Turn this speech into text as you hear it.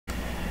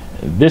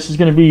This is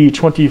going to be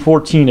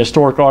 2014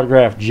 Historic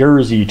Autograph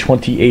Jersey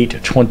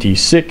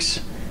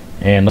 2826.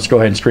 And let's go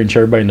ahead and screen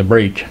share everybody in the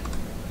break.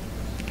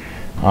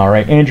 All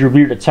right, Andrew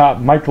B at the top,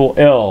 Michael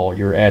L.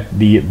 You're at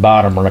the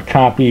bottom. We're going to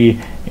copy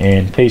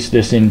and paste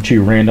this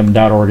into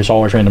random.org. It's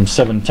always random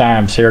 7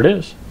 times. Here it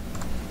is.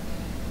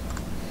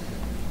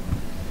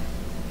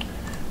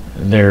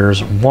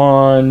 There's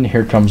 1.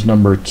 Here comes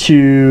number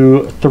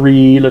 2,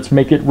 3. Let's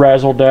make it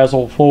razzle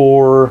dazzle.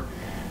 4,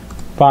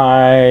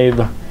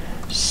 5,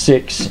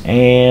 6,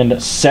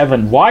 and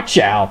 7. Watch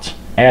out.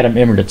 Adam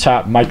M at the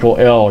top, Michael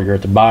L. You're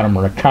at the bottom.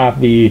 We're going to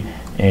copy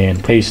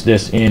and paste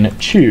this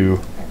into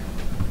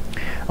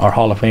our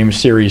Hall of Fame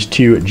Series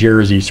 2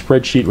 Jersey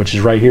spreadsheet, which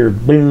is right here.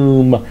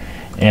 Boom.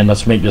 And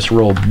let's make this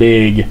real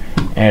big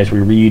as we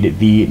read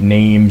the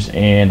names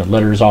and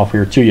letters off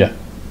here to you.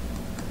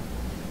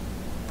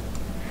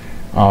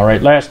 All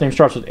right, last name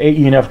starts with A,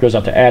 E, and F, goes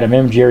out to Adam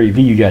M. Jerry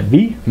V, you got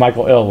B.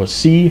 Michael L with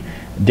C.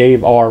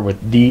 Dave R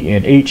with D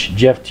and H.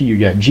 Jeff T, you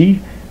got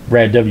G.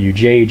 Brad W,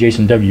 J.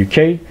 Jason W,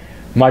 K.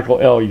 Michael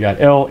L, you got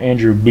L.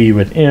 Andrew B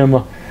with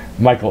M.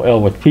 Michael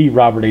L with P.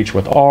 Robert H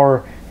with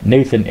R.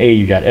 Nathan A,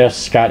 you got S.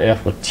 Scott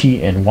F with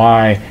T and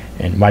Y.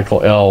 And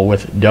Michael L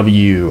with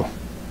W.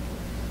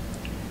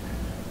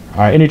 All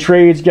right, any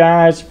trades,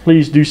 guys,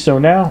 please do so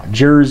now.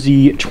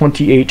 Jersey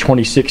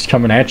 2826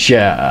 coming at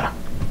ya.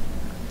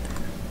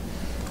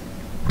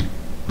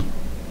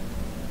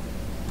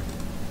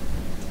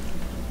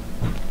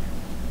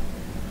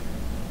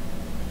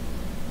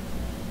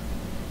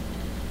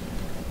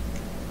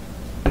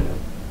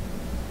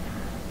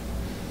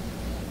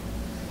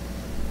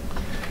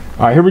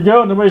 All right, here we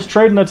go. Nobody's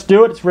trading. Let's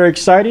do it. It's very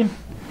exciting.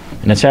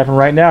 And it's happening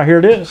right now. Here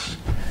it is.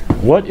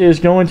 What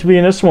is going to be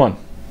in this one?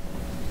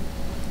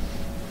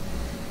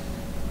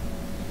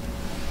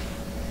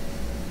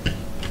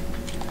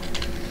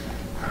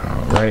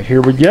 All right,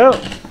 here we go.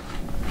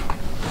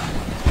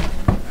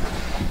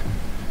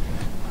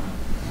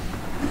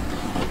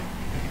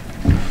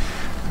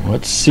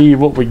 Let's see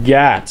what we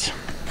got.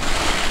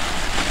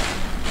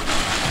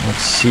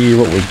 Let's see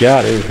what we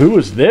got. Who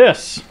is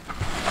this?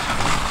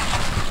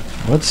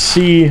 Let's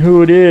see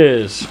who it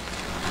is.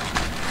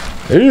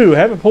 Ooh,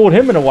 haven't pulled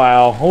him in a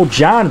while. Oh,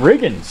 John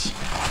Riggins.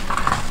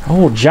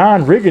 Oh,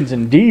 John Riggins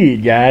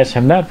indeed, guys.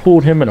 Have not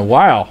pulled him in a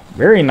while.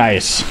 Very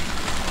nice.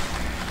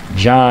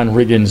 John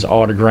Riggins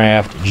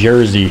autographed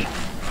jersey.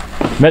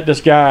 Met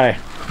this guy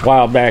a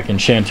while back in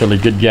Chantilly.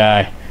 Good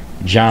guy.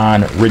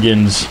 John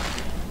Riggins.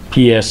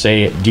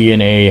 PSA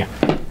DNA.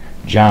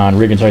 John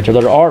Riggins right there.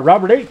 Letter R.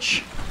 Robert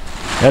H.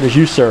 That is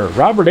you, sir.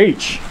 Robert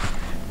H.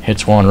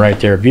 Hits one right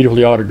there.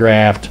 Beautifully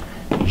autographed.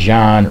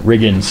 John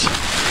Riggins.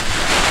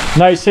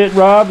 Nice hit,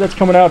 Rob. That's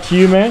coming out to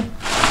you, man.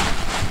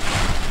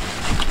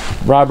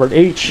 Robert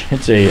H.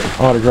 It's a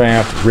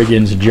autographed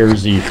Riggins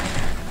jersey.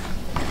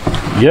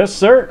 Yes,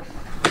 sir.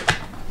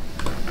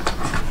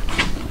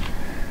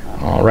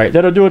 All right,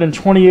 that'll do it in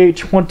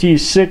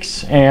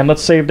 2826, and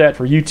let's save that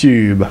for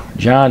YouTube.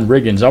 John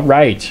Riggins. All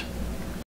right.